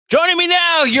Joining me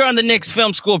now here on the Knicks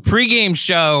Film School pregame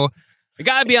show. I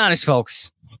gotta be honest, folks.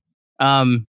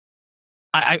 I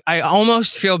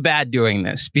almost feel bad doing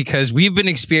this because we've been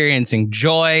experiencing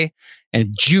joy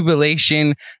and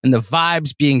jubilation and the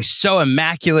vibes being so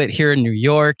immaculate here in New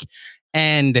York.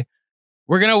 And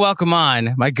we're going to welcome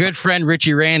on my good friend,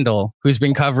 Richie Randall, who's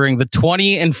been covering the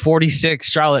 20-46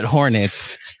 Charlotte Hornets.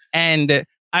 And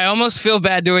I almost feel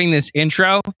bad doing this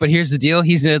intro, but here's the deal.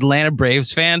 He's an Atlanta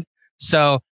Braves fan.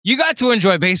 So you got to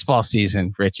enjoy baseball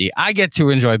season, Richie. I get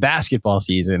to enjoy basketball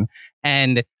season.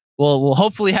 And we'll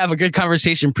hopefully have a good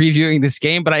conversation previewing this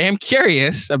game. But I am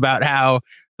curious about how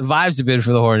the vibes have been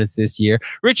for the Hornets this year.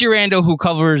 Richie Randall, who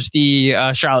covers the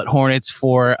Charlotte Hornets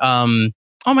for, oh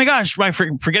my gosh, I'm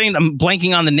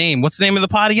blanking on the name. What's the name of the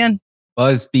pod again?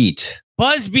 Buzzbeat.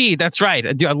 Buzzbeat. That's right.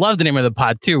 I love the name of the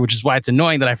pod too, which is why it's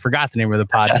annoying that I forgot the name of the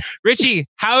pod. Richie,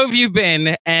 how have you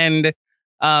been? And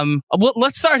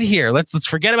let's start here. Let's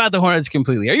forget about the Hornets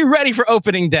completely. Are you ready for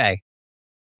opening day?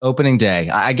 Opening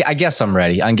day. I guess I'm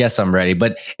ready.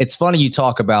 But it's funny you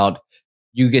talk about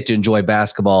you get to enjoy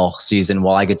basketball season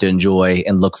while I get to enjoy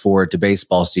and look forward to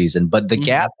baseball season. But the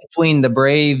gap between the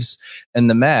Braves and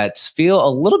the Mets feel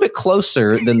a little bit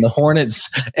closer than the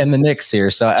Hornets and the Knicks here.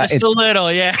 So just a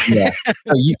little, yeah.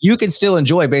 You can still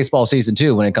enjoy baseball season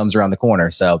too when it comes around the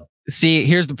corner. So see,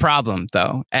 here's the problem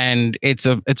though, and it's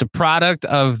a product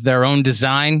of their own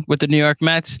design with the New York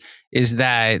Mets. Is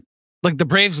that like the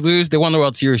Braves lose, they won the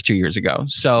World Series 2 years ago.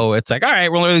 So it's like, all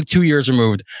right, we're literally 2 years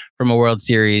removed from a World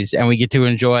Series and we get to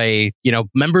enjoy,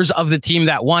 members of the team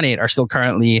that won it are still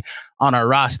currently on our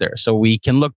roster. So we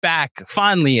can look back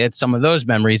fondly at some of those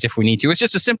memories if we need to. It's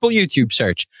just a simple YouTube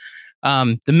search.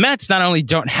 The Mets not only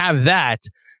don't have that,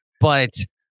 but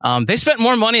they spent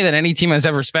more money than any team has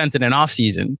ever spent in an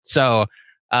offseason. So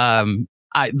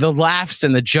the laughs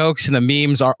and the jokes and the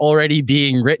memes are already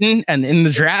being written and in the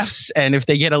drafts. And if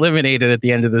they get eliminated at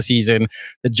the end of the season,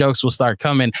 the jokes will start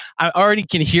coming. I already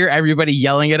can hear everybody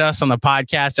yelling at us on the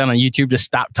podcast and on YouTube to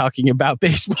stop talking about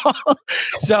baseball.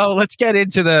 So let's get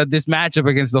into this matchup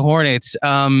against the Hornets.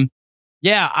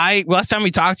 Last time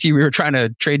we talked to you, we were trying to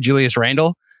trade Julius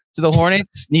Randle to the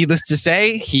Hornets. Needless to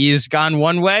say, he's gone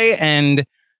one way, and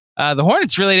the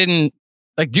Hornets really didn't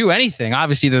do anything.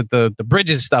 Obviously, the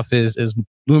Bridges stuff is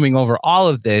looming over all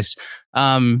of this.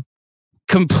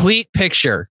 Complete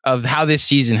picture of how this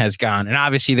season has gone, and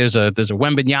obviously there's a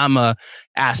Wembanyama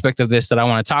aspect of this that I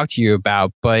want to talk to you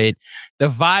about. But the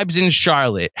vibes in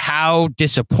Charlotte, how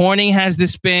disappointing has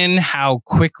this been? How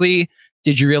quickly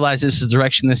did you realize this is the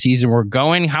direction the season we're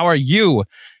going? How are you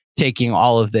taking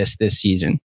all of this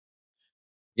season?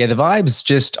 Yeah, the vibes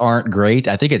just aren't great.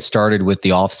 I think it started with the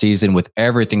offseason with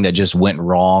everything that just went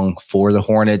wrong for the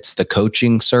Hornets, the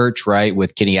coaching search, right?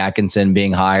 With Kenny Atkinson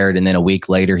being hired. And then a week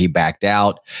later, he backed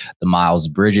out. The Miles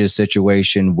Bridges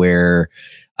situation where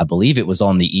I believe it was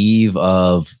on the eve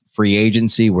of free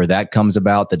agency where that comes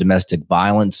about, the domestic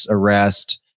violence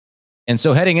arrest. And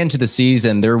so heading into the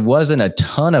season, there wasn't a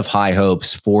ton of high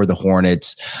hopes for the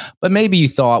Hornets, but maybe you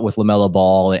thought with LaMelo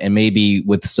Ball and maybe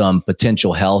with some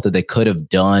potential health that they could have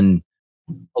done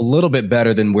a little bit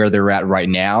better than where they're at right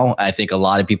now. I think a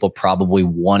lot of people probably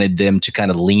wanted them to kind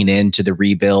of lean into the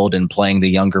rebuild and playing the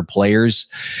younger players.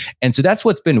 And so that's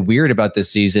what's been weird about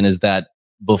this season is that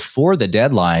before the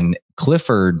deadline,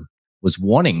 Clifford was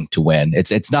wanting to win.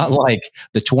 It's not like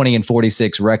the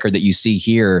 20-46 record that you see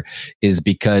here is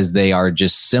because they are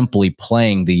just simply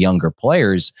playing the younger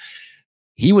players.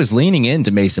 He was leaning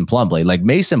into Mason Plumlee. Like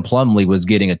Mason Plumlee was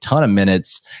getting a ton of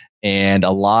minutes, and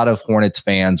a lot of Hornets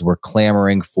fans were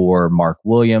clamoring for Mark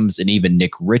Williams and even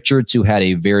Nick Richards, who had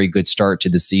a very good start to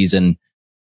the season.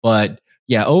 But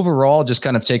yeah, overall, just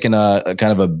kind of taking a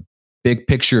kind of a big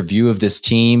picture view of this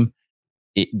team.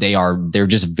 They're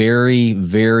just very,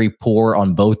 very poor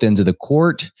on both ends of the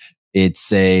court.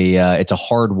 It's a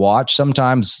hard watch.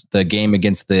 Sometimes the game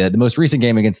against the most recent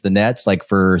game against the Nets, like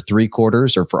for 3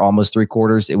 quarters or for almost 3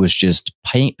 quarters, it was just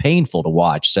painful to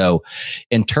watch. So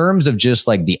in terms of just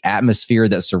like the atmosphere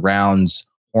that surrounds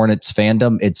Hornets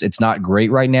fandom, it's not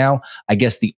great right now. I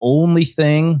guess the only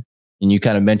thing, and you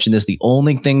kind of mentioned this, the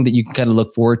only thing that you can kind of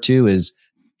look forward to is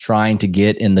trying to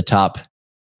get in the top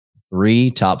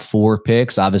 3, top 4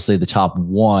 picks. Obviously, the top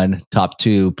 1, top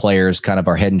 2 players kind of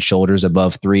are head and shoulders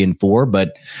above 3 and 4.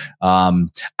 But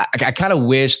I kind of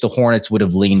wish the Hornets would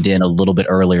have leaned in a little bit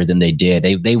earlier than they did.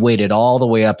 They waited all the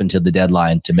way up until the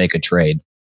deadline to make a trade.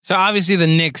 So obviously the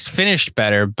Knicks finished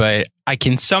better, but I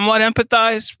can somewhat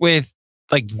empathize with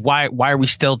like why are we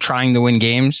still trying to win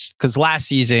games? Because last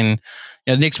season,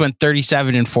 the Knicks went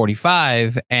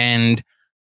 37-45, and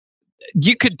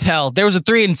you could tell there was a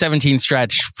 3-17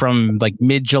 stretch from like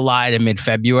mid-July to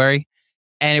mid-February.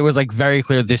 And it was like very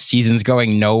clear this season's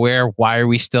going nowhere. Why are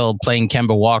we still playing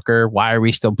Kemba Walker? Why are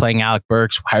we still playing Alec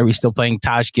Burks? Why are we still playing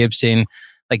Taj Gibson?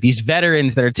 Like these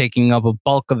veterans that are taking up a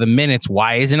bulk of the minutes.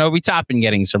 Why isn't Obi Toppin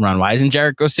getting some run? Why isn't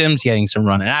Jericho Sims getting some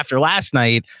run? And after last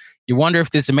night, you wonder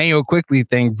if this Emmanuel Quickley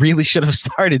thing really should have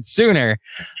started sooner.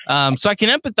 So I can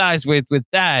empathize with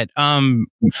that.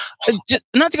 Just,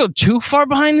 not to go too far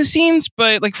behind the scenes,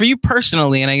 but like for you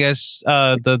personally, and I guess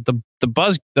the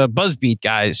Buzzbeat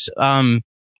guys,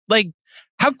 like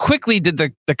how quickly did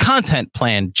the content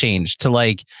plan change to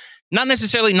like not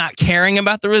necessarily not caring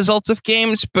about the results of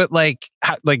games, but like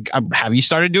have you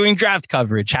started doing draft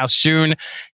coverage? How soon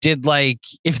did like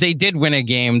if they did win a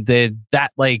game, did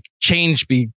that like change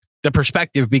the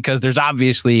perspective? Because there's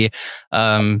obviously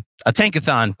a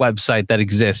Tankathon website that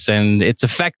exists and it's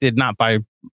affected not by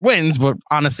wins, but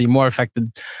honestly more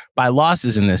affected by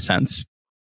losses in this sense.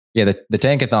 Yeah, the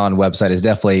Tankathon website is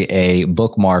definitely a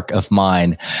bookmark of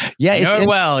mine. Yeah, it's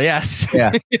well, yes.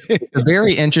 Yeah, it's a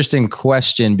very interesting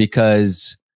question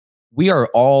because we are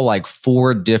all like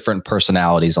 4 different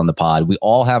personalities on the pod. We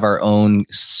all have our own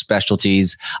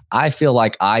specialties. I feel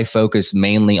like I focus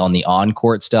mainly on the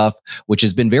on-court stuff, which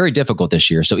has been very difficult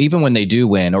this year. So even when they do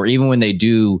win, or even when they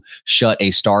do shut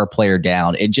a star player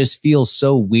down, it just feels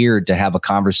so weird to have a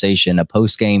conversation, a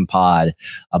post-game pod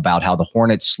about how the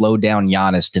Hornets slowed down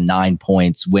Giannis to 9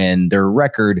 points when their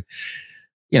record,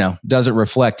 doesn't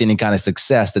reflect any kind of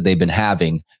success that they've been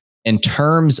having. In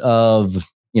terms of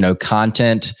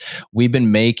content, we've been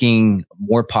making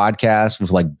more podcasts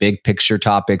with like big picture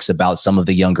topics about some of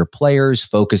the younger players,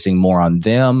 focusing more on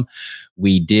them.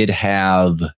 We did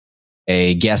have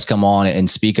a guest come on and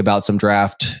speak about some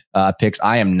draft picks.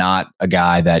 I am not a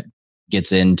guy that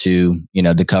gets into,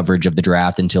 the coverage of the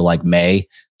draft until like May.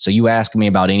 So you ask me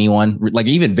about anyone, like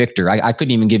even Victor, I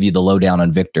couldn't even give you the lowdown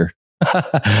on Victor.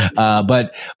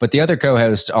 But the other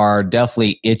co-hosts are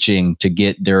definitely itching to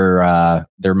get their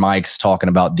mics talking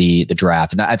about the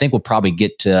draft, and I think we'll probably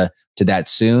get to that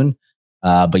soon.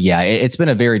 But yeah, it's been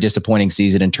a very disappointing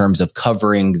season in terms of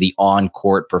covering the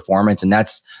on-court performance, and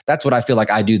that's what I feel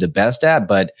like I do the best at.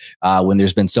 But when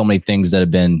there's been so many things that have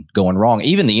been going wrong,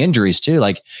 even the injuries too.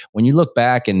 Like when you look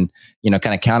back and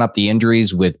kind of count up the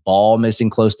injuries with Ball missing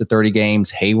close to 30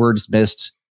 games, Hayward's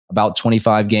missed about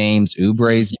 25 games.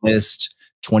 Oubre's missed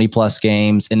 20 plus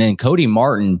games. And then Cody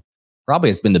Martin probably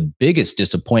has been the biggest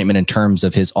disappointment in terms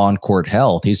of his on-court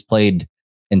health. He's played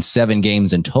in 7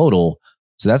 games in total.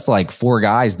 So that's like 4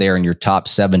 guys there in your top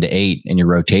 7 to 8 in your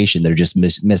rotation that are just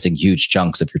missing huge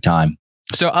chunks of your time.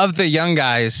 So of the young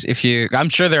guys, I'm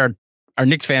sure there are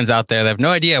Knicks fans out there that have no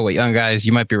idea what young guys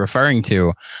you might be referring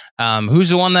to. Who's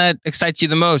the one that excites you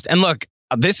the most? And look,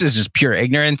 this is just pure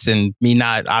ignorance and me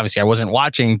not, obviously I wasn't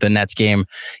watching the Nets game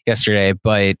yesterday,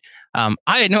 but I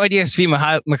had no idea Svi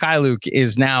Mikhailuk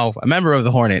is now a member of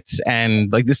the Hornets.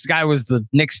 And like this guy was the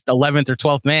Knicks 11th or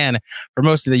 12th man for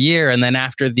most of the year. And then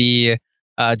after the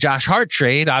Josh Hart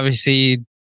trade, obviously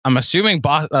I'm assuming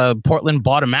Portland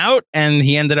bought him out and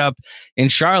he ended up in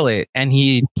Charlotte and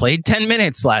he played 10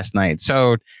 minutes last night.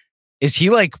 So is he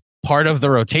like part of the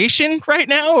rotation right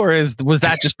now, or was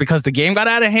that just because the game got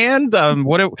out of hand?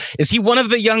 Is he one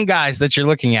of the young guys that you're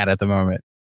looking at the moment?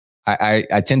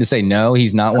 I tend to say no,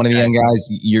 he's not one of the young guys.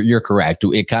 You're correct.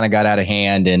 It kind of got out of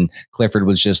hand and Clifford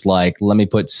was just like, let me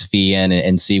put Svi in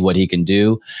and see what he can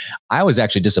do. I was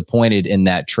actually disappointed in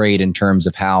that trade in terms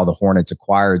of how the Hornets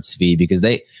acquired Svi because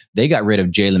they got rid of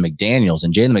Jalen McDaniels,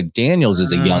 and Jalen McDaniels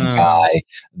is a young guy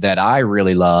that I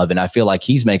really love. And I feel like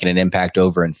he's making an impact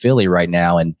over in Philly right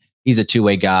now. And he's a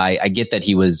two-way guy. I get that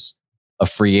he was a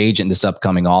free agent this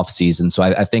upcoming offseason. So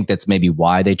I think that's maybe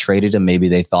why they traded him. Maybe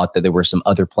they thought that there were some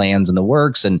other plans in the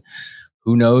works, and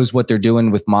who knows what they're doing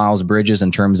with Miles Bridges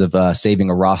in terms of saving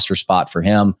a roster spot for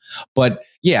him. But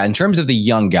yeah, in terms of the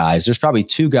young guys, there's probably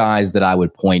 2 guys that I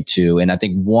would point to. And I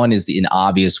think one is an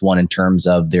obvious one in terms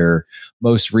of their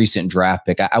most recent draft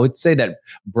pick. I would say that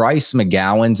Bryce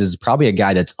McGowens is probably a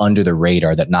guy that's under the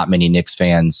radar that not many Knicks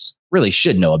fans really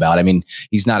should know about. I mean,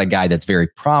 he's not a guy that's very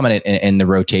prominent in the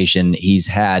rotation. He's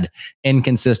had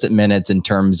inconsistent minutes in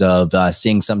terms of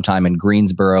seeing some time in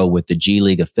Greensboro with the G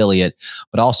League affiliate,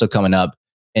 but also coming up.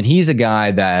 And he's a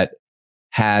guy that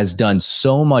has done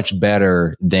so much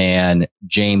better than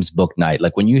James Bouknight.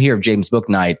 Like when you hear of James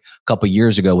Bouknight a couple of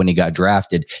years ago when he got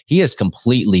drafted, he has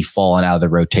completely fallen out of the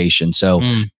rotation. So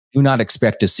do not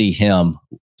expect to see him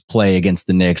play against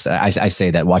the Knicks. I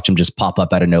say that, watch him just pop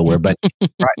up out of nowhere. But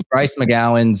Bryce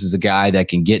McGowens is a guy that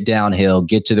can get downhill,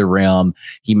 get to the rim.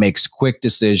 He makes quick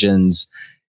decisions.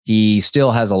 He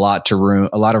still has a lot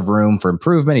of room for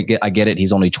improvement. I get it.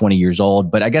 He's only 20 years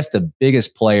old, but I guess the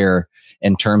biggest player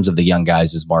in terms of the young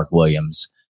guys is Mark Williams.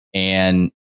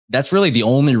 And that's really the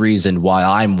only reason why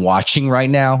I'm watching right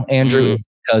now, Andrew, is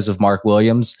because of Mark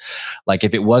Williams. Like,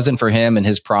 if it wasn't for him and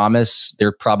his promise,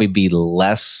 there'd probably be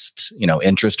less,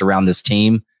 interest around this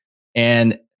team.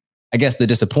 And I guess the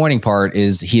disappointing part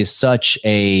is he is such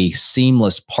a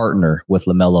seamless partner with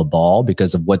LaMelo Ball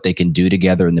because of what they can do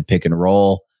together in the pick and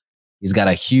roll. He's got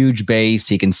a huge base.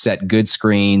 He can set good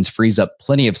screens, frees up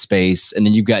plenty of space. And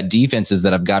then you've got defenses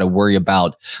that have got to worry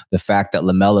about the fact that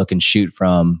LaMelo can shoot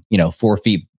from, 4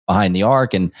 feet behind the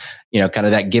arc, and, kind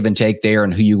of that give and take there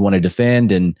and who you want to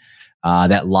defend, and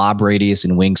that lob radius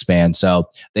and wingspan. So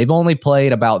they've only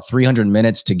played about 300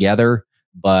 minutes together,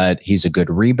 but he's a good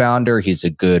rebounder. He's a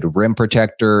good rim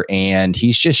protector, and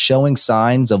he's just showing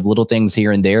signs of little things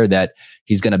here and there that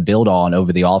he's going to build on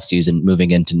over the offseason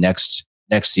moving into next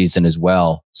season as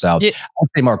well. So yeah. I'd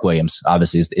say Mark Williams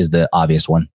obviously is the obvious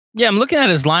one. Yeah, I'm looking at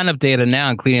his lineup data now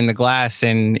and cleaning the glass,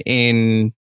 and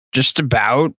in just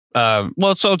about so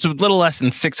it's a little less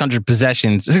than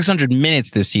 600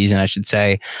 minutes this season, I should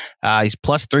say. He's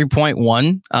plus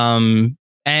 3.1.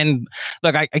 And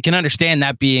look, I can understand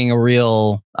that being a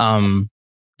real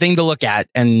thing to look at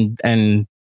and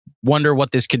wonder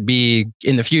what this could be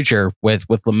in the future with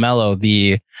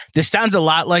LaMelo. This sounds a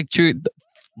lot like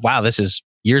this is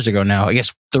years ago now. I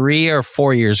guess 3 or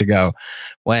 4 years ago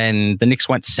when the Knicks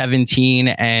went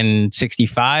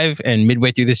 17-65 and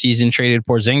midway through the season traded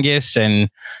Porzingis, and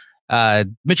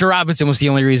Mitchell Robinson was the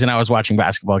only reason I was watching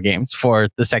basketball games for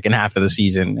the second half of the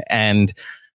season. And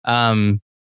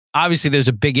obviously there's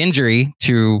a big injury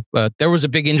there was a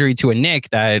big injury to a Knick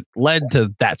that led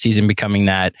to that season becoming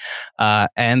that.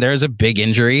 And there's a big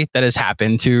injury that has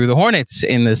happened to the Hornets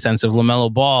in the sense of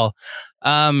LaMelo Ball.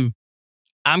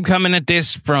 I'm coming at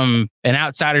this from an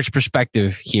outsider's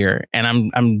perspective here,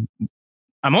 and I'm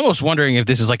almost wondering if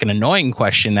this is like an annoying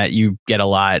question that you get a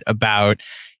lot about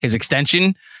his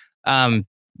extension. How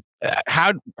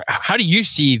do you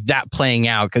see that playing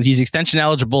out? Because he's extension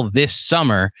eligible this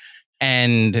summer,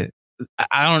 and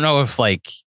I don't know if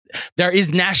there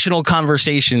is national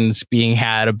conversations being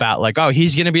had about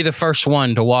he's going to be the first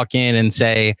one to walk in and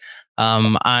say,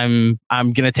 I'm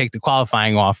going to take the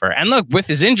qualifying offer. And look, with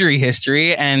his injury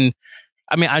history, and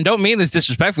I mean, I don't mean this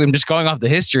disrespectfully, I'm just going off the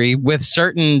history, with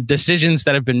certain decisions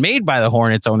that have been made by the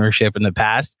Hornets ownership in the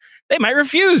past, they might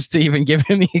refuse to even give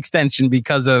him the extension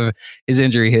because of his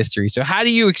injury history. So how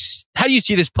do you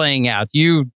see this playing out?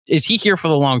 Is he here for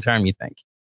the long term, you think?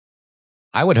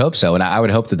 I would hope so. And I would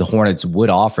hope that the Hornets would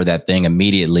offer that thing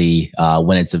immediately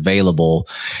when it's available.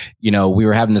 We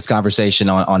were having this conversation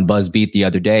on BuzzBeat the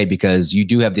other day, because you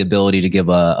do have the ability to give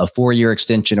a 4-year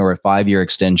extension or a 5-year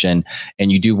extension. And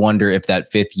you do wonder if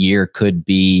that 5th year could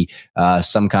be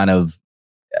some kind of,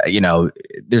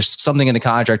 there's something in the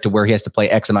contract to where he has to play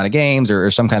X amount of games or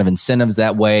some kind of incentives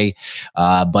that way.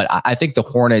 But I think the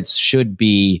Hornets should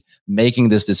be making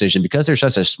this decision because they're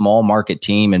such a small market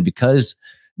team, and because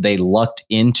they lucked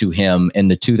into him in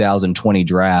the 2020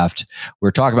 draft. We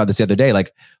were talking about this the other day.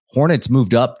 Hornets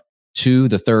moved up to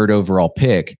the 3rd overall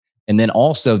pick. And then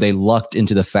also they lucked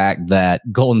into the fact that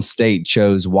Golden State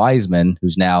chose Wiseman,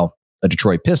 who's now a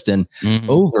Detroit Piston,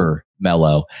 over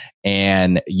Melo.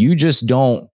 And you just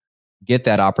don't get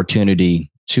that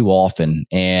opportunity too often.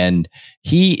 And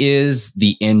he is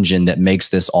the engine that makes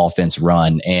this offense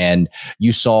run. And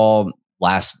you saw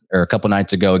a couple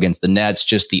nights ago against the Nets,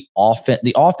 just the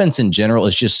offense in general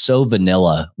is just so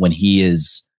vanilla when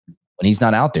he's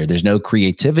not out there. There's no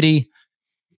creativity,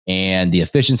 and the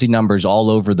efficiency numbers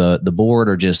all over the board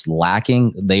are just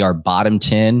lacking. They are bottom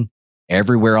 10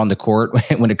 everywhere on the court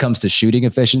when it comes to shooting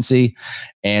efficiency.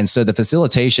 And so the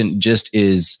facilitation just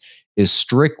is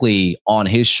strictly on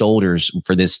his shoulders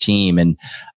for this team. And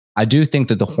I do think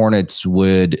that the Hornets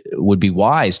would be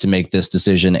wise to make this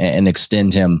decision and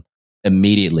extend him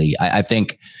immediately. I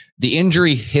think the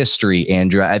injury history,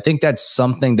 Andrew, I think that's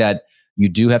something that you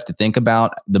do have to think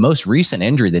about. The most recent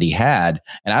injury that he had,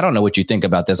 and I don't know what you think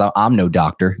about this. I'm no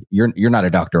doctor. You're not a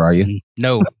doctor, are you?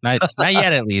 No, not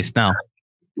yet, at least. No.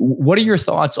 What are your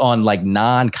thoughts on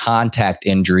non-contact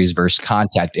injuries versus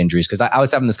contact injuries? Because I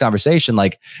was having this conversation,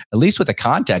 at least with a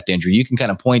contact injury, you can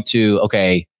kind of point to,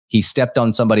 okay, he stepped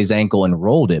on somebody's ankle and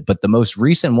rolled it. But the most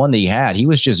recent one that he had, he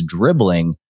was just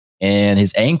dribbling and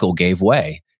his ankle gave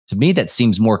way. To me, that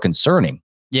seems more concerning.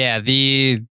 Yeah,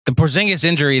 the Porzingis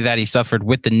injury that he suffered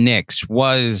with the Knicks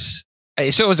was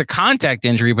it was a contact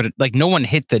injury, but no one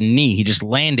hit the knee. He just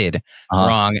landed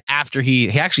wrong after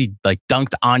he actually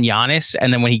dunked on Giannis,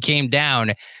 and then when he came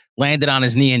down, landed on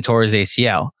his knee and tore his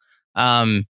ACL.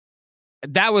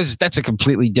 that's a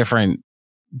completely different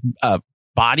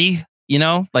body,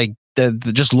 like the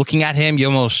just looking at him, you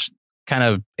almost kind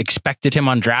of expected him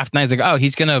on draft night. It's like, oh,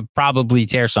 he's going to probably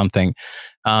tear something,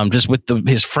 just with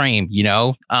his frame,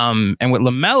 and with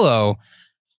LaMelo,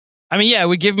 I mean, yeah, it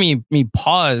would give me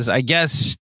pause, I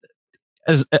guess.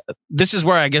 As this is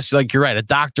where I guess, like, you're right, a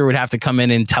doctor would have to come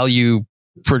in and tell you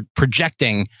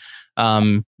projecting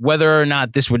whether or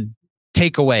not this would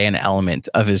take away an element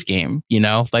of his game,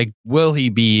 like, will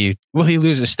he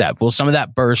lose a step? Will some of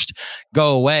that burst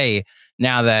go away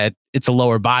now that it's a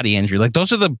lower body injury? Like,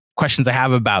 those are the questions I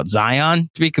have about Zion,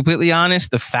 to be completely honest.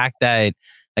 The fact that,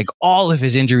 like, all of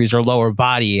his injuries are lower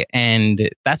body, and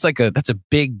that's a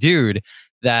big dude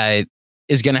that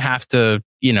is going to have to,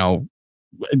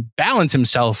 balance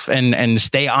himself and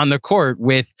stay on the court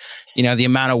with, the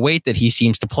amount of weight that he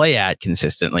seems to play at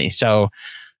consistently. So,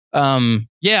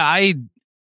 I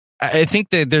think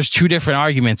that there's two different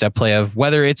arguments at play of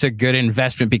whether it's a good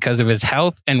investment because of his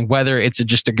health and whether it's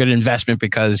just a good investment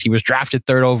because he was drafted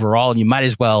 3rd overall and you might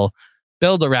as well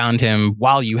build around him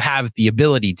while you have the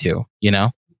ability to,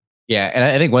 Yeah. And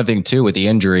I think one thing too, with the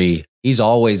injury, he's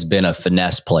always been a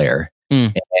finesse player.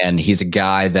 And he's a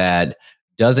guy that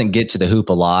doesn't get to the hoop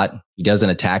a lot. He doesn't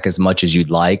attack as much as you'd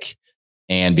like.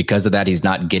 And because of that, he's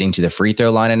not getting to the free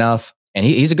throw line enough. And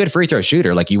he's a good free throw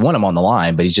shooter. Like, you want him on the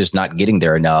line, but he's just not getting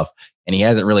there enough. And he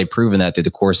hasn't really proven that through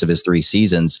the course of his 3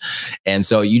 seasons. And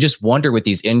so you just wonder, with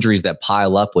these injuries that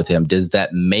pile up with him, does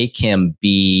that make him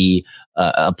be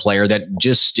a player that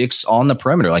just sticks on the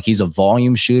perimeter? Like, he's a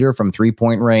volume shooter from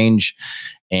 3-point range,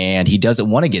 and he doesn't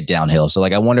want to get downhill. So,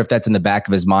 like, I wonder if that's in the back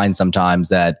of his mind sometimes,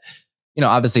 that,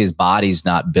 obviously his body's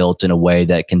not built in a way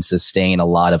that can sustain a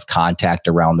lot of contact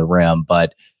around the rim,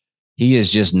 but he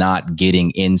is just not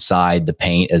getting inside the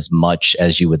paint as much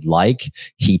as you would like.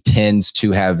 He tends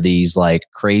to have these, like,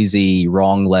 crazy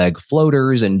wrong leg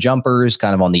floaters and jumpers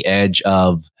kind of on the edge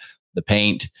of the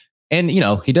paint. And,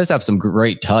 he does have some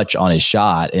great touch on his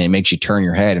shot, and it makes you turn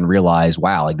your head and realize,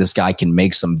 wow, like, this guy can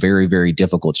make some very, very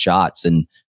difficult shots. And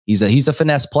he's a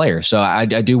finesse player. So I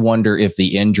do wonder if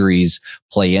the injuries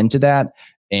play into that.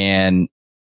 And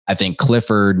I think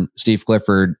Steve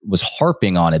Clifford was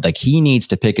harping on it. Like, he needs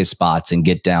to pick his spots and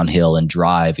get downhill and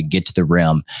drive and get to the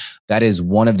rim. That is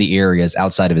one of the areas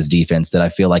outside of his defense that I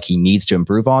feel like he needs to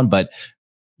improve on. But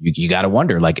you got to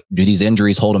wonder, like, do these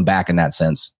injuries hold him back in that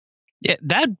sense? Yeah,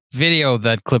 that video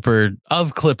that Clifford,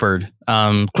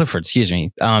 excuse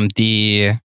me,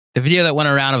 the video that went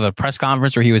around of a press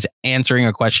conference where he was answering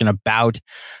a question about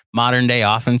modern day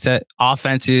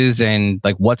offenses and,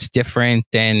 like, what's different.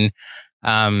 And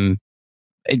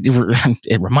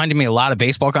it reminded me a lot of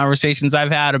baseball conversations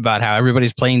I've had about how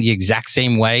everybody's playing the exact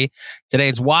same way today.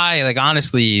 It's why, like,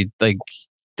 honestly, like,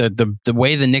 the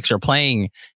way the Knicks are playing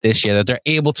this year, that they're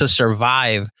able to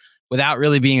survive without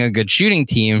really being a good shooting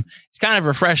team, it's kind of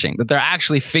refreshing that they're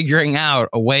actually figuring out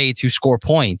a way to score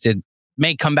points. It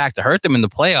may come back to hurt them in the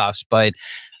playoffs, but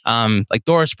like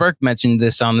Doris Burke mentioned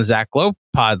this on the Zach Lowe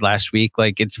pod last week,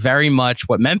 like, it's very much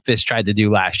what Memphis tried to do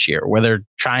last year, where they're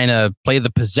trying to play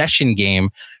the possession game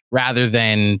rather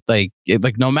than like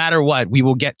no matter what, we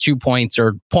will get 2 points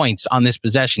or points on this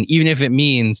possession, even if it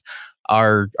means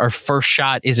our first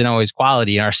shot isn't always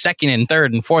quality, and our second and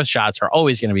third and fourth shots are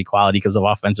always going to be quality because of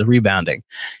offensive rebounding.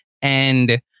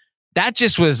 And that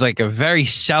just was, like, a very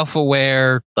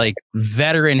self-aware, like,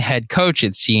 veteran head coach,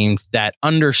 it seemed, that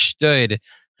understood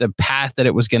the path that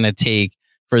it was going to take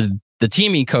for the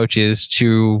teaming coaches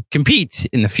to compete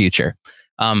in the future.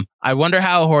 I wonder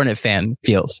how a Hornet fan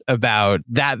feels about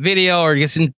that video, or I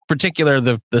guess in particular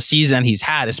the season he's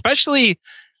had, especially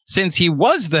since he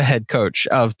was the head coach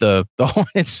of the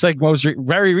Hornets, like,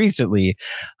 very recently.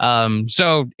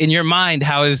 So in your mind,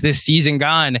 how has this season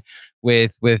gone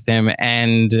with him?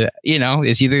 And,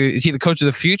 is he the coach of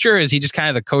the future? Or is he just kind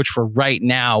of the coach for right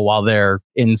now while they're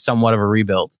in somewhat of a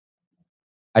rebuild?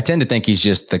 I tend to think he's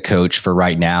just the coach for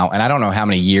right now. And I don't know how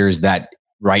many years that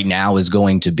right now is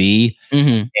going to be.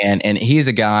 Mm-hmm. And he's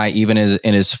a guy, even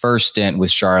in his first stint with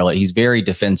Charlotte, he's very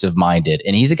defensive minded.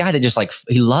 And he's a guy that just, like,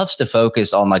 he loves to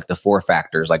focus on, like, the 4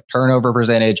 factors, like turnover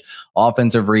percentage,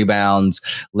 offensive rebounds,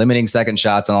 limiting second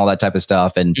shots, and all that type of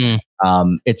stuff. And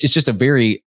it's just a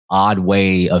very odd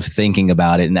way of thinking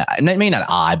about it. And it may not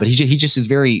odd, but he just is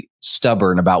very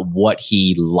stubborn about what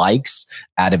he likes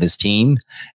out of his team.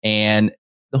 And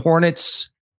the Hornets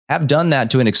have done that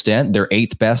to an extent. They're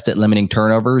 8th best at limiting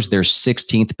turnovers. They're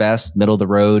 16th best, middle of the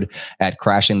road, at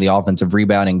crashing the offensive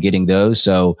rebound and getting those.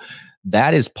 So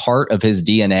that is part of his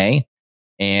DNA.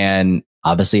 And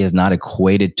obviously has not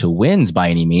equated to wins by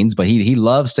any means, but he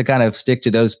loves to kind of stick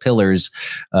to those pillars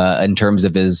in terms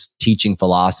of his teaching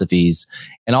philosophies.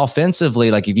 And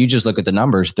offensively, like if you just look at the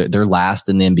numbers, they're last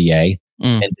in the NBA.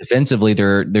 And defensively,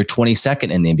 they're 22nd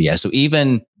in the NBA. So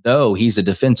even though he's a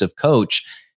defensive coach,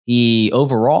 he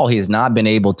has not been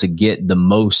able to get the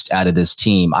most out of this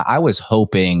team. I was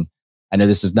hoping, I know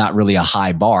this is not really a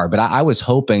high bar, but I was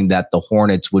hoping that the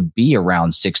Hornets would be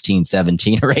around 16,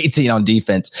 17, or 18 on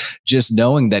defense, just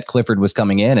knowing that Clifford was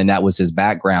coming in and that was his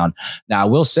background. Now, I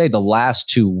will say the last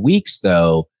 2 weeks,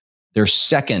 though, they're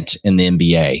second in the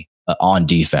NBA on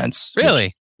defense.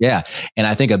 Really? Yeah. And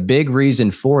I think a big reason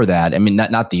for that, I mean,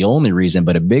 not the only reason,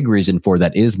 but a big reason for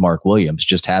that is Mark Williams,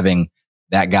 just having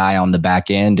that guy on the back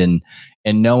end and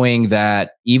knowing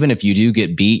that even if you do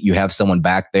get beat, you have someone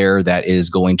back there that is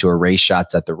going to erase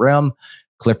shots at the rim.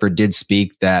 Clifford did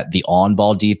speak that the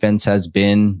on-ball defense has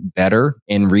been better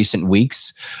in recent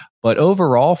weeks. But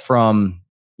overall, from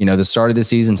the start of the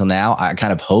season till now, I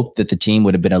kind of hoped that the team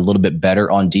would have been a little bit better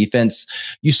on defense.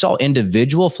 You saw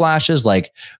individual flashes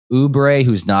like Oubre,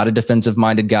 who's not a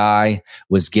defensive-minded guy,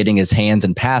 was getting his hands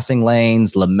in passing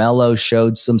lanes. LaMelo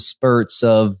showed some spurts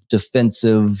of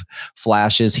defensive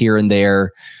flashes here and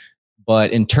there.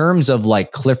 But in terms of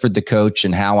like Clifford, the coach,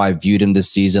 and how I viewed him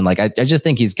this season, like I just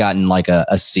think he's gotten like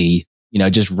a C,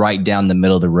 just right down the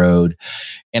middle of the road.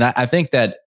 And I think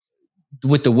that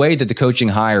with the way that the coaching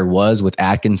hire was with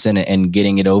Atkinson and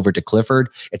getting it over to Clifford,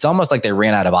 it's almost like they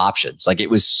ran out of options. Like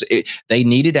they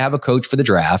needed to have a coach for the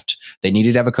draft. They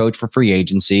needed to have a coach for free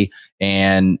agency.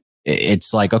 And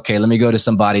it's like, okay, let me go to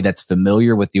somebody that's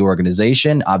familiar with the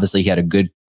organization. Obviously, he had a good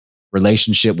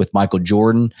relationship with Michael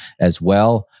Jordan as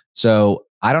well. So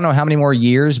I don't know how many more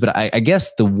years, but I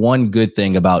guess the one good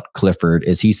thing about Clifford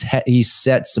is he's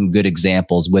set some good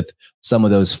examples with some of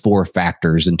those 4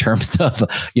 factors in terms of,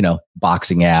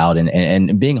 boxing out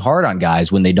and being hard on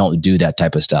guys when they don't do that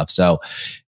type of stuff. So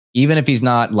even if he's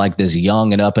not like this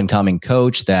young and up and coming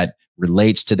coach that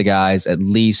relates to the guys, at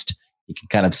least he can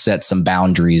kind of set some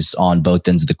boundaries on both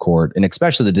ends of the court, and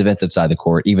especially the defensive side of the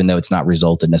court, even though it's not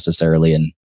resulted necessarily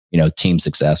in, team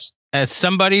success. As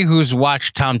somebody who's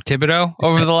watched Tom Thibodeau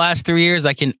over the last 3 years,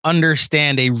 I can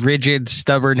understand a rigid,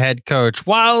 stubborn head coach.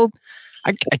 While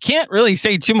I can't really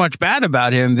say too much bad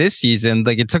about him this season.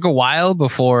 Like, it took a while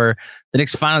before the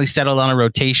Knicks finally settled on a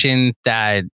rotation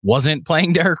that wasn't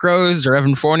playing Derrick Rose or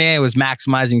Evan Fournier. It was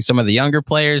maximizing some of the younger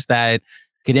players that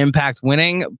could impact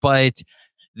winning. But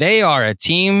they are a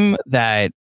team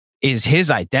that is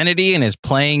his identity and is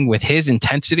playing with his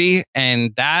intensity.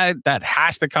 And that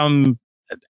has to come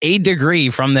a degree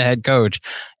from the head coach.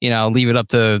 Leave it up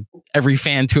to every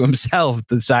fan to himself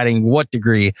deciding what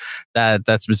degree that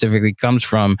specifically comes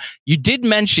from. You did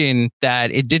mention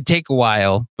that it did take a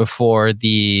while before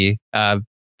the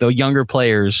younger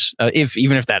players,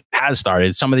 even if that has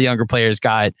started, some of the younger players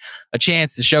got a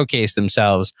chance to showcase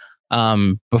themselves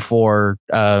before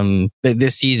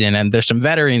this season. And there's some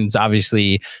veterans,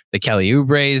 obviously, the Kelly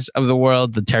Oubres of the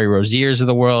world, the Terry Roziers of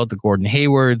the world, the Gordon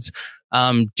Haywards.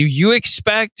 Do you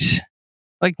expect,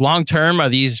 like, long term, are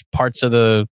these parts of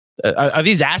are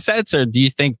these assets, or do you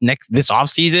think this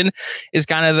offseason is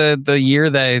kind of the year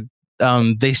that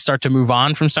they start to move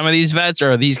on from some of these vets,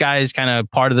 or are these guys kind of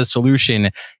part of the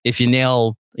solution if you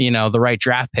nail the right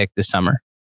draft pick this summer?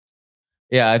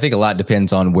 Yeah, I think a lot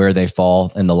depends on where they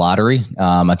fall in the lottery.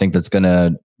 I think that's going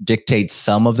to dictate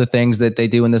some of the things that they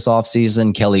do in this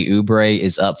offseason. Kelly Oubre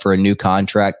is up for a new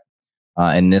contract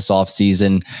in this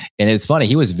offseason. And it's funny,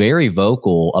 he was very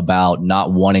vocal about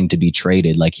not wanting to be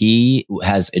traded. Like, he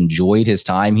has enjoyed his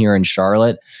time here in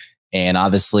Charlotte. And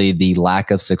obviously the lack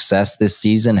of success this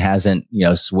season hasn't,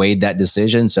 swayed that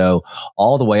decision. So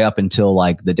all the way up until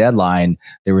like the deadline,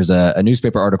 there was a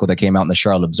newspaper article that came out in the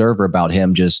Charlotte Observer about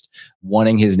him just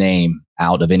wanting his name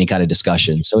out of any kind of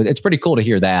discussion. So it's pretty cool to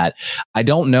hear that. I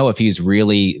don't know if he's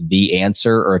really the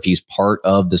answer or if he's part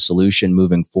of the solution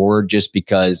moving forward, just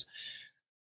because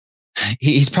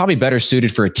he's probably better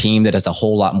suited for a team that has a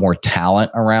whole lot more talent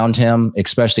around him,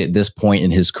 especially at this point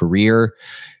in his career.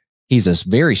 He's a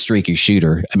very streaky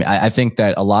shooter. I mean, I think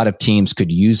that a lot of teams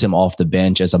could use him off the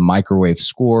bench as a microwave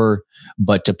scorer,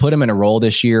 but to put him in a role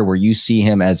this year where you see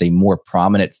him as a more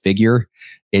prominent figure,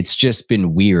 it's just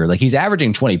been weird. Like, he's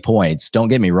averaging 20 points, don't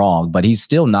get me wrong, but he's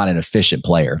still not an efficient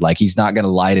player. Like, he's not going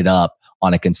to light it up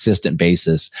on a consistent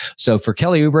basis. So for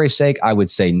Kelly Oubre's sake, I would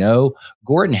say no.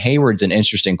 Gordon Hayward's an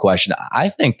interesting question. I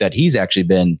think that he's actually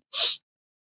been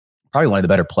probably one of the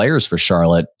better players for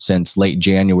Charlotte since late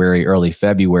January, early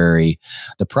February.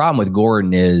 The problem with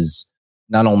Gordon is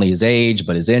not only his age,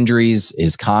 but his injuries,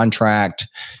 his contract.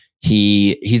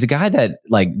 he's a guy that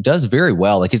like does very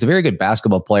well. Like he's a very good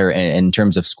basketball player in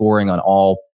terms of scoring on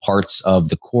all parts of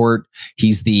the court.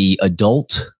 He's the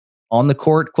adult on the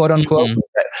court, quote unquote.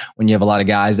 When you have a lot of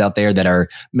guys out there that are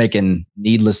making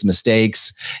needless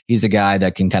mistakes, he's a guy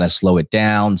that can kind of slow it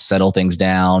down, settle things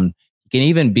down. He can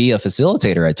even be a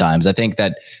facilitator at times. I think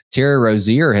that Terry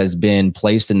Rozier has been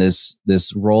placed in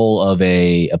this role of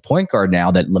a point guard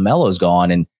now that LaMelo's gone,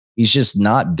 and he's just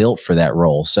not built for that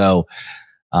role. So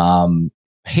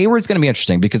Hayward's going to be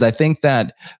interesting because I think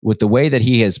that with the way that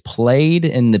he has played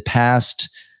in the past,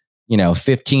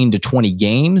 15 to 20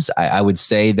 games, I would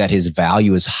say that his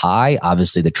value is high.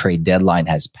 Obviously, the trade deadline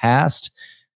has passed.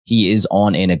 He is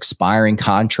on an expiring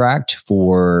contract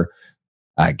for,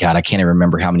 God, I can't even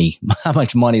remember how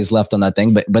much money is left on that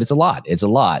thing, but it's a lot. It's a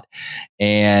lot.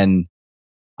 And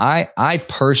I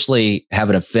personally have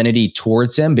an affinity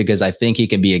towards him because I think he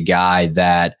can be a guy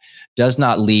that does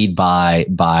not lead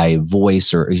by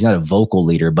voice, or he's not a vocal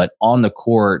leader, but on the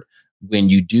court, when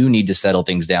you do need to settle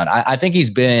things down, I think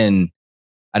he's been,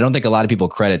 I don't think a lot of people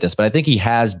credit this, but I think he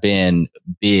has been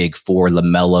big for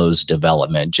LaMelo's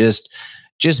development, just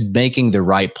making the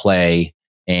right play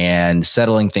and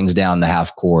settling things down the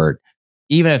half court,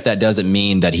 even if that doesn't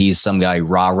mean that he's some guy,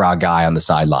 rah guy on the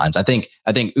sidelines. I think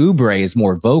Oubre is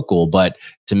more vocal, but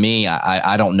to me,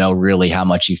 I don't know really how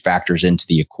much he factors into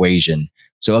the equation.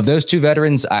 So of those two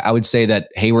veterans, I would say that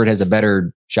Hayward has a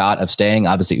better shot of staying.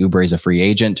 Obviously, Oubre is a free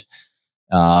agent.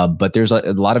 But there's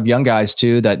a lot of young guys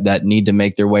too that need to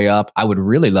make their way up. I would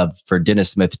really love for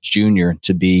Dennis Smith Jr.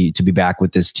 to be back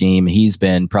with this team. He's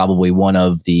been probably one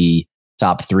of the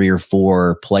top 3 or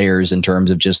 4 players in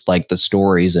terms of just like the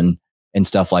stories and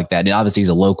stuff like that. And obviously he's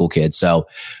a local kid. So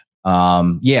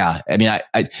yeah, I mean,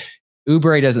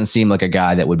 Oubre doesn't seem like a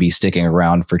guy that would be sticking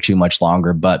around for too much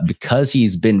longer, but because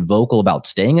he's been vocal about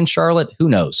staying in Charlotte, who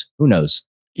knows?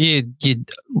 You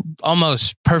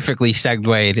almost perfectly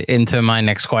segued into my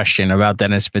next question about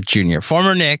Dennis Smith Jr.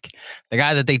 Former Knick, the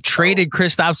guy that they traded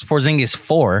Kristaps Porzingis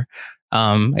for.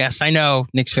 Yes, I know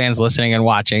Knicks fans listening and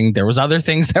watching, there was other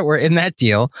things that were in that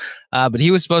deal, but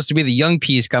he was supposed to be the young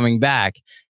piece coming back.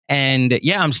 And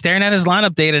yeah, I'm staring at his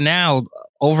lineup data now,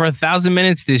 over 1,000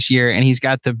 minutes this year, and he's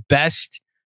got the best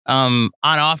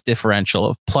on-off differential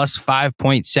of plus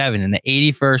 5.7 in the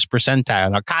 81st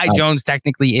percentile. Now, Kai Jones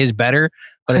technically is better,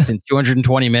 but it's in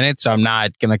 220 minutes, so I'm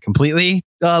not going to completely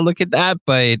look at that.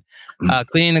 But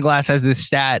Cleaning the Glass has this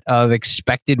stat of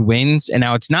expected wins, and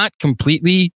now it's not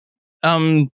completely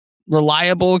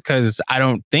reliable because I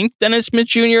don't think Dennis Smith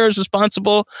Jr. is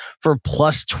responsible for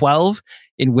plus 12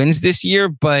 in wins this year.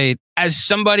 But as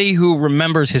somebody who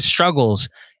remembers his struggles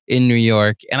in New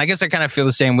York, and I guess I kind of feel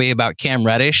the same way about Cam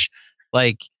Reddish,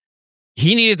 like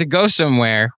he needed to go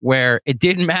somewhere where it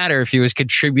didn't matter if he was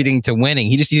contributing to winning.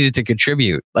 He just needed to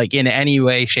contribute like in any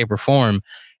way, shape, or form.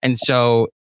 And so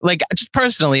like just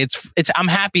personally, I'm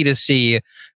happy to see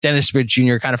Dennis Smith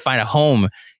Jr. kind of find a home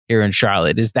here in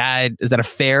Charlotte. Is that a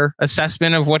fair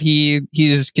assessment of what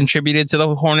he's contributed to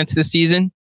the Hornets this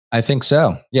season? I think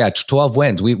so. Yeah, 12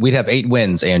 wins. We'd have 8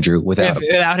 wins, Andrew, without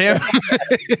him.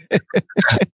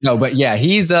 No, but yeah,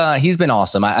 he's been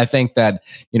awesome. I think that,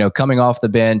 coming off the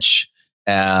bench,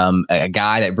 a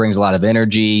guy that brings a lot of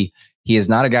energy. He is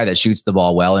not a guy that shoots the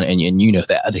ball well, and you know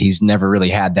that. He's never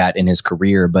really had that in his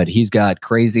career, but he's got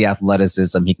crazy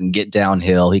athleticism. He can get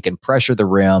downhill. He can pressure the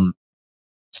rim.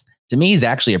 To me, he's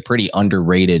actually a pretty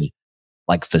underrated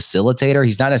like facilitator.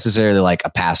 He's not necessarily like a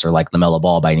passer like LaMelo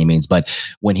Ball by any means, but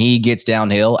when he gets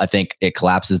downhill, I think it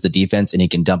collapses the defense and he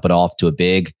can dump it off to a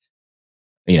big,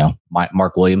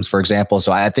 Mark Williams, for example.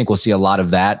 So I think we'll see a lot of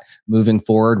that moving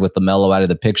forward with LaMelo out of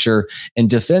the picture. And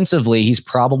defensively, he's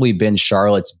probably been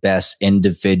Charlotte's best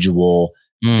individual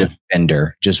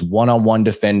defender, just one-on-one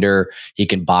defender. He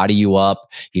can body you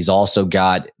up. He's also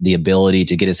got the ability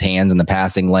to get his hands in the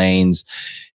passing lanes.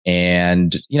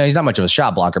 And, he's not much of a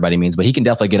shot blocker by any means, but he can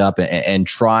definitely get up and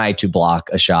try to block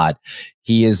a shot.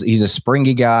 He's a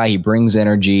springy guy. He brings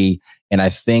energy. And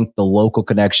I think the local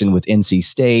connection with NC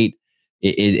State,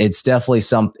 it's definitely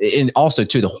something. And also,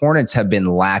 too, the Hornets have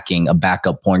been lacking a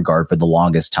backup point guard for the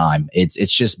longest time. It's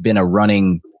just been a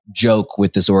running joke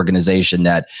with this organization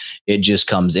that it just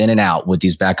comes in and out with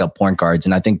these backup point guards.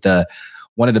 And I think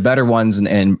one of the better ones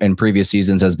in previous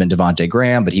seasons has been Devontae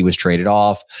Graham, but he was traded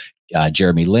off.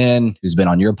 Jeremy Lin, who's been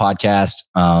on your podcast.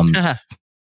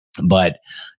 But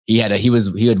he had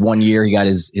 1 year, he got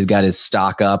his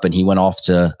stock up and he went off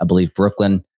to, I believe,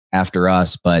 Brooklyn after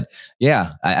us. But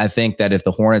yeah, I think that if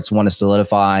the Hornets want to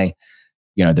solidify,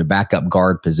 their backup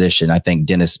guard position, I think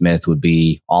Dennis Smith would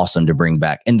be awesome to bring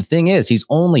back. And the thing is, he's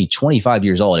only 25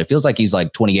 years old. It feels like he's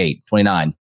like 28,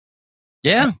 29.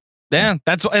 Yeah. Yeah,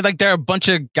 that's why, like, there are a bunch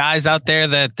of guys out there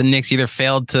that the Knicks either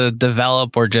failed to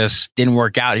develop or just didn't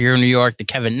work out here in New York. The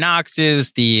Kevin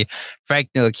Knoxes, the Frank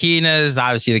Ntilikina's,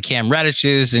 obviously the Cam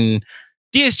Reddishes, and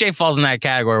DSJ falls in that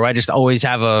category where I just always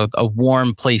have a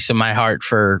warm place in my heart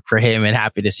for him and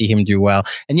happy to see him do well.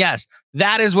 And yes,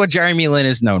 that is what Jeremy Lin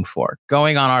is known for,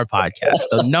 going on our podcast.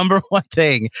 The number one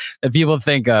thing that people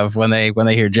think of when they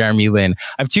hear Jeremy Lin.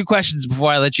 I have two questions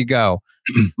before I let you go.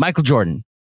 Michael Jordan.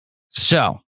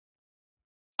 So,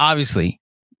 obviously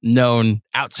known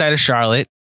outside of Charlotte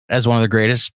as one of the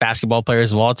greatest basketball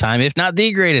players of all time, if not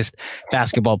the greatest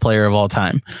basketball player of all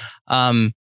time.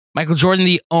 Michael Jordan,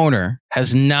 the owner,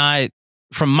 has not,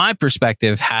 from my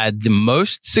perspective, had the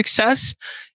most success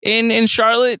in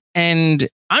Charlotte. And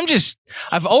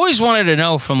I've always wanted to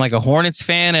know, from like a Hornets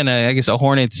fan and I guess a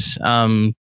Hornets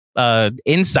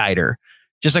insider,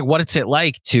 just like what it's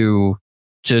like to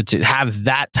have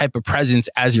that type of presence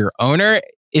as your owner,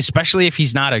 especially if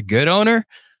he's not a good owner.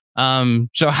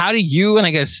 So how do you and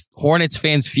I guess Hornets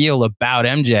fans feel about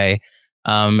MJ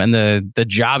and the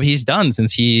job he's done,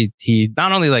 since he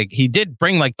not only, like, he did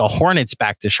bring like the Hornets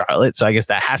back to Charlotte, so I guess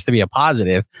that has to be a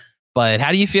positive. But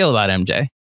how do you feel about MJ?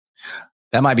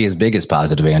 That might be his biggest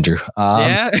positive, Andrew.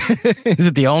 Yeah, is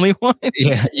it the only one?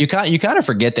 Yeah, you kind of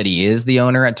forget that he is the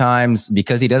owner at times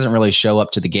because he doesn't really show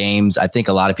up to the games. I think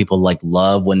a lot of people like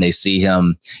love when they see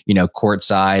him,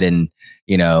 courtside and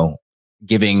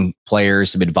giving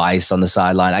players some advice on the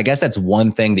sideline. I guess that's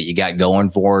one thing that you got going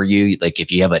for you. Like,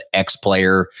 if you have an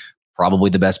ex-player, probably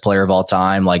the best player of all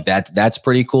time, like that's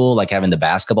pretty cool. Like having the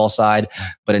basketball side,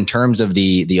 but in terms of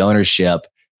the ownership,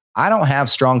 I don't have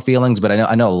strong feelings, but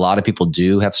I know a lot of people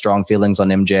do have strong feelings on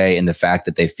MJ and the fact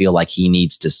that they feel like he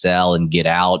needs to sell and get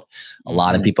out. A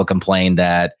lot of people complain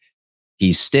that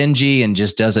he's stingy and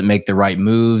just doesn't make the right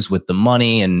moves with the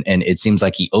money. And it seems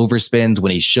like he overspends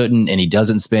when he shouldn't, and he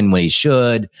doesn't spend when he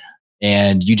should.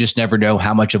 And you just never know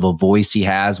how much of a voice he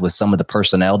has with some of the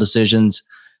personnel decisions.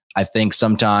 I think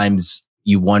sometimes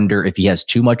you wonder if he has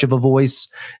too much of a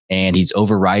voice and he's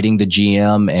overriding the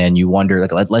GM, and you wonder,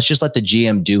 like, let's just let the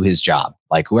GM do his job.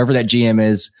 Like, whoever that GM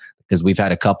is, because we've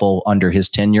had a couple under his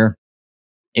tenure,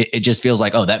 it just feels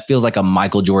like, oh, that feels like a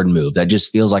Michael Jordan move. That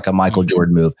just feels like a Michael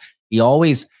Jordan move.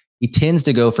 He tends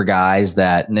to go for guys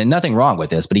that, and nothing wrong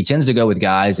with this, but he tends to go with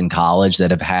guys in college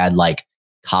that have had like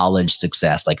college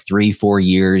success, like 3-4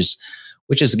 years,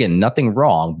 which is, again, nothing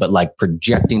wrong, but like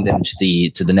projecting them to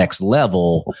the next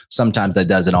level, sometimes that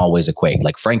doesn't always equate.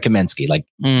 Like Frank Kaminsky, like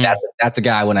that's a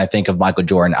guy, when I think of Michael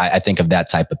Jordan, I think of that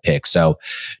type of pick. So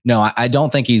no, I don't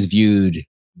think he's viewed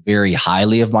very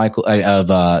highly of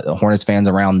Hornets fans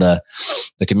around the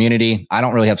community. I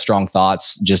don't really have strong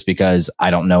thoughts just because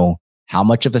I don't know how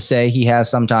much of a say he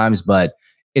has sometimes, but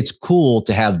it's cool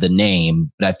to have the name.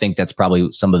 But I think that's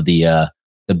probably some of the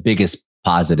biggest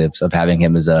positives of having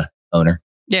him as a owner.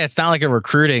 Yeah, it's not like a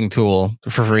recruiting tool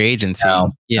for free agency,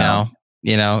 you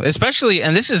know, especially,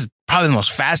 and this is probably the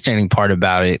most fascinating part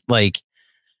about it. Like,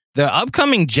 the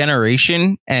upcoming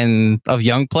generation and of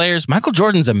young players, Michael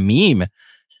Jordan's a meme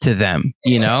to them.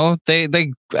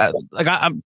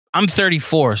 I'm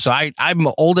 34, so I'm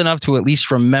old enough to at least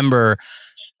remember.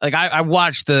 Like, I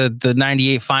watched the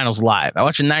 98 finals live. I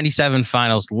watched the 97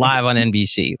 finals live on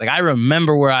NBC. Like, I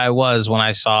remember where I was when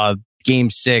I saw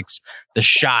Game 6, the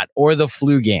shot, or the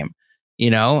flu game,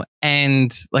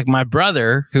 and like my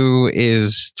brother, who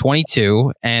is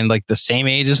 22 and like the same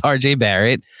age as RJ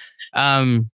Barrett,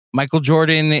 Michael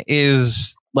Jordan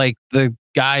is like the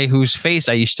guy whose face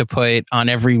I used to put on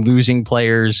every losing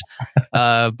player's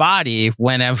body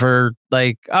whenever,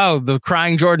 like, oh, the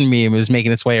crying Jordan meme is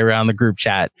making its way around the group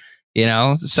chat,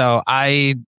 so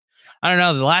I don't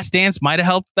know. The Last Dance might have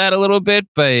helped that a little bit,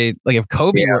 but like if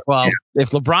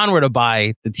if LeBron were to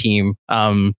buy the team,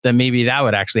 then maybe that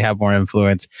would actually have more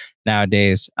influence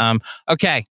nowadays.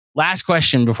 Okay. Last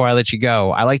question before I let you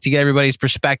go. I like to get everybody's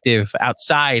perspective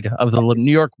outside of the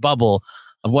New York bubble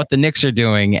of what the Knicks are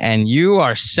doing. And you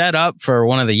are set up for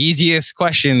one of the easiest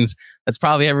questions that's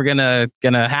probably ever gonna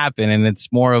happen. And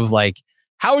it's more of like,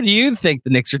 how do you think the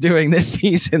Knicks are doing this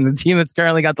season? The team that's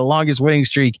currently got the longest winning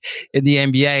streak in the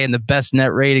NBA and the best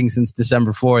net rating since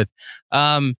December 4th.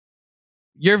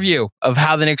 Your view of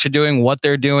how the Knicks are doing, what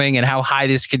they're doing, and how high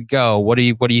this could go. What do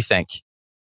you think?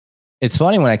 It's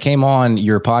funny, when I came on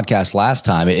your podcast last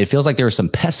time, it feels like there was some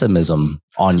pessimism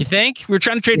on. You think? We're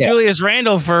trying to trade Julius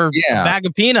Randle for a bag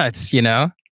of peanuts,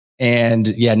 And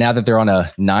yeah, now that they're on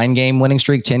a 9-game winning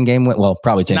streak, 10-game win, well,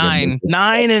 probably 10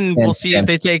 nine, and we'll see if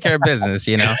they take care of business.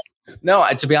 No,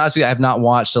 to be honest with you, I have not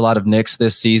watched a lot of Knicks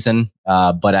this season,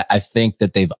 but I think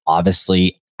that they've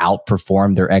obviously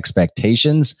outperformed their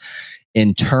expectations.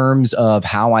 in terms of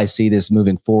how I see this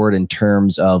moving forward, in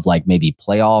terms of like maybe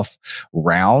playoff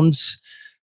rounds,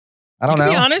 I don't know.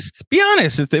 Be honest. Be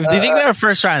honest. If they think they're a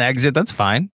first round exit, that's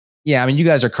fine. Yeah, I mean, you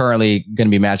guys are currently going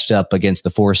to be matched up against the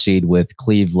 4 seed with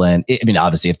Cleveland. I mean,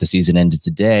 obviously, if the season ended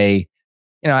today,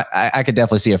 you know, I could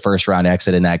definitely see a first round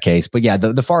exit in that case. But yeah,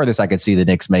 the farthest I could see the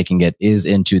Knicks making it is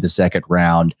into the second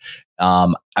round.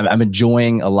 I'm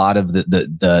enjoying a lot of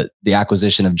the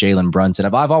acquisition of Jalen Brunson.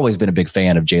 I've always been a big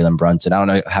fan of Jalen Brunson. I don't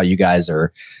know how you guys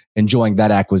are enjoying that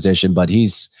acquisition, but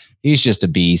he's just a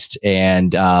beast.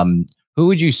 And who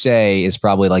would you say is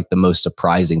probably like the most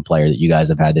surprising player that you guys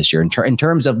have had this year in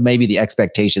terms of maybe the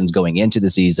expectations going into the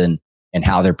season and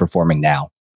how they're performing now?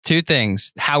 2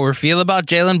 things. How we feel about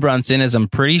Jalen Brunson is I'm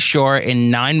pretty sure in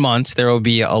 9 months, there will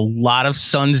be a lot of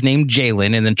sons named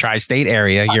Jalen in the tri-state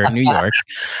area here in New York.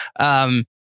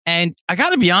 And I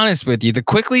got to be honest with you, the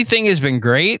Quickly thing has been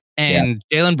great. And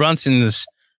Jalen Brunson's,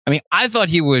 I mean, I thought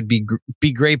he would be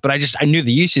great, but I knew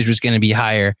the usage was going to be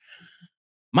higher.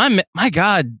 My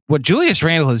God, what Julius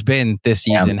Randle has been this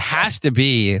season has to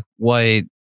be what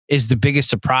is the biggest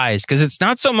surprise. Because it's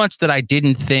not so much that I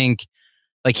didn't think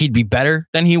like he'd be better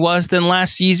than he was than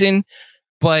last season,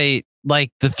 but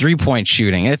like the 3-point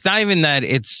shooting. And it's not even that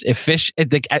it's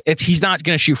efficient. He's not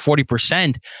going to shoot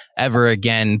 40% ever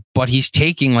again, but he's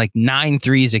taking like 9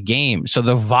 threes a game. So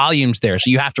the volume's there.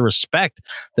 So you have to respect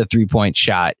the 3-point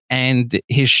shot. And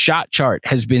his shot chart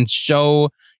has been so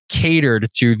catered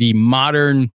to the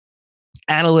modern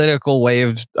analytical way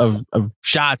of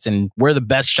shots and where the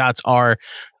best shots are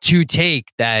to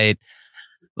take that.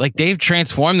 Like they've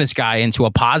transformed this guy into a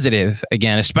positive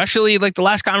again, especially like the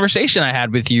last conversation I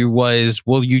had with you was,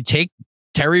 will you take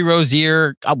Terry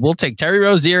Rozier? We'll take Terry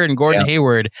Rozier and Gordon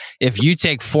Hayward if you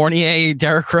take Fournier,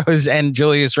 Derrick Rose, and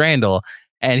Julius Randle.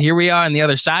 And here we are on the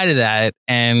other side of that.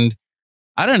 And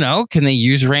I don't know, can they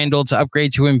use Randle to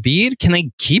upgrade to Embiid? Can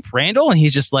they keep Randle and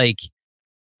he's just like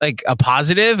a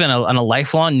positive and a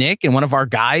lifelong Knick and one of our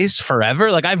guys forever?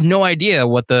 Like I have no idea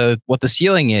what the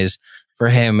ceiling is for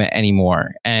him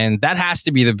anymore. And that has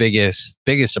to be the biggest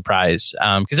surprise.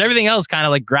 Because everything else kind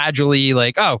of like gradually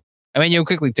like, oh, I mean, you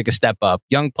quickly took a step up.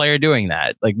 Young player doing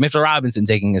that. Like Mitchell Robinson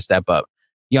taking a step up.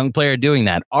 Young player doing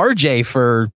that. RJ,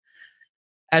 for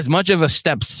as much of a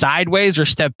step sideways or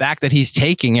step back that he's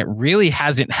taking, it really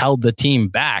hasn't held the team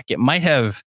back. I might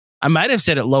have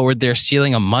said it lowered their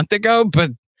ceiling a month ago,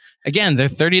 but again, they're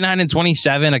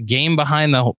 39-27, a game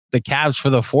behind the Cavs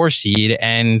for the 4 seed.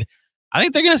 And I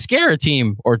think they're going to scare a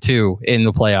team or two in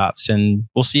the playoffs, and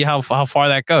we'll see how far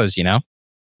that goes, you know?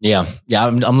 Yeah.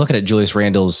 I'm looking at Julius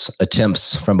Randle's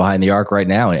attempts from behind the arc right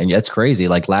now, and it's crazy.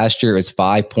 Like last year, it's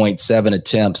 5.7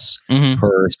 attempts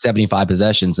per 75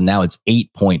 possessions, and now it's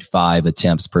 8.5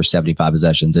 attempts per 75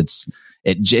 possessions.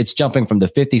 It's jumping from the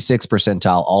 56th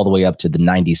percentile all the way up to the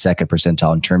 92nd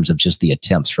percentile in terms of just the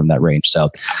attempts from that range. So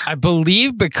I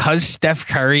believe because Steph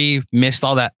Curry missed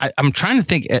all that, I'm trying to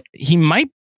think, he might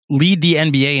lead the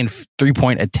NBA in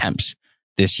 3-point attempts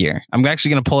this year. I'm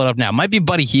actually going to pull it up now. Might be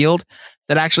Buddy Hield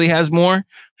that actually has more.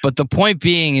 But the point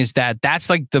being is that that's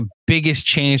like the biggest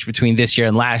change between this year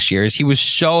and last year is he was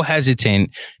so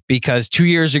hesitant because 2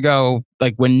 years ago,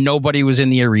 like when nobody was in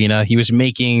the arena, he was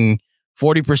making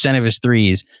 40% of his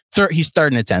threes. He's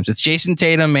third in attempts. It's Jason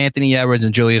Tatum, Anthony Edwards,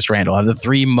 and Julius Randle have the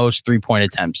 3 most 3-point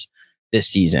attempts this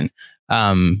season.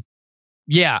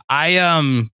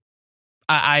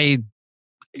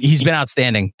 He's been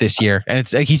outstanding this year, and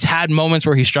it's like he's had moments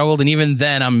where he struggled, and even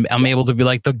then, I'm able to be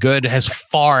like the good has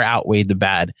far outweighed the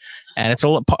bad, and it's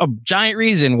a giant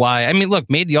reason why. I mean, look,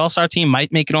 made the All-Star team,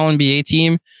 might make an All-NBA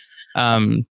team,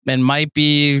 and might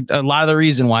be a lot of the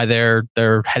reason why they're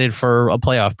headed for a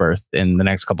playoff berth in the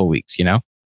next couple of weeks. You know?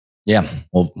 Yeah.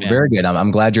 Well, very good.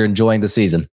 I'm glad you're enjoying the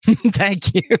season.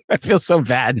 Thank you. I feel so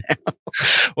bad now.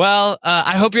 Well,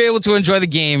 I hope you're able to enjoy the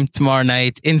game tomorrow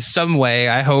night in some way.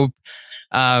 I hope.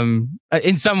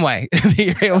 In some way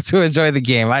you're able to enjoy the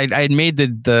game. I had made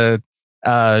the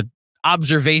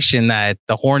observation that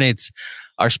the Hornets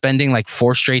are spending like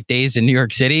 4 straight days in New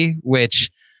York City, which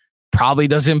probably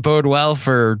doesn't bode well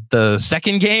for the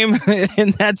second game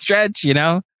in that stretch, you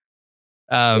know?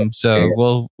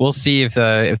 So we'll see if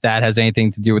that has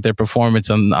anything to do with their performance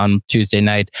on Tuesday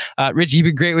night. Rich, you've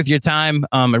been great with your time.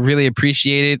 I really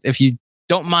appreciate it. If you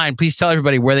don't mind, please tell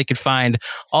everybody where they could find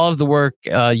all of the work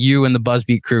you and the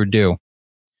BuzzBeat crew do.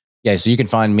 Yeah, so you can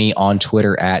find me on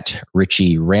Twitter at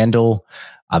Richie Randall.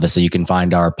 Obviously, you can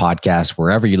find our podcast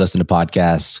wherever you listen to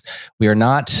podcasts. We're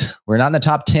not in the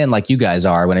top 10 like you guys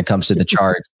are when it comes to the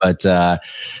charts, but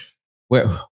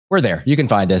we're we're there. You can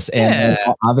find us. And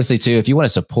obviously, too, if you want to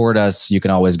support us, you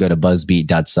can always go to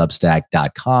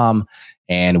buzzbeat.substack.com.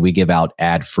 And we give out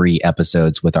ad-free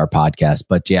episodes with our podcast.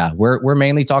 But yeah, we're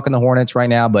mainly talking the Hornets right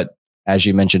now. But as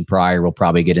you mentioned prior, we'll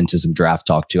probably get into some draft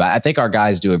talk too. I think our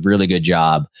guys do a really good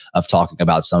job of talking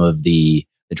about some of the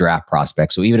draft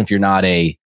prospects. So even if you're not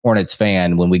a Hornets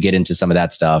fan, when we get into some of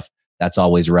that stuff, that's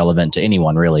always relevant to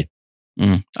anyone, really.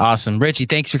 Awesome. Richie,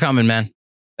 thanks for coming, man.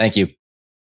 Thank you.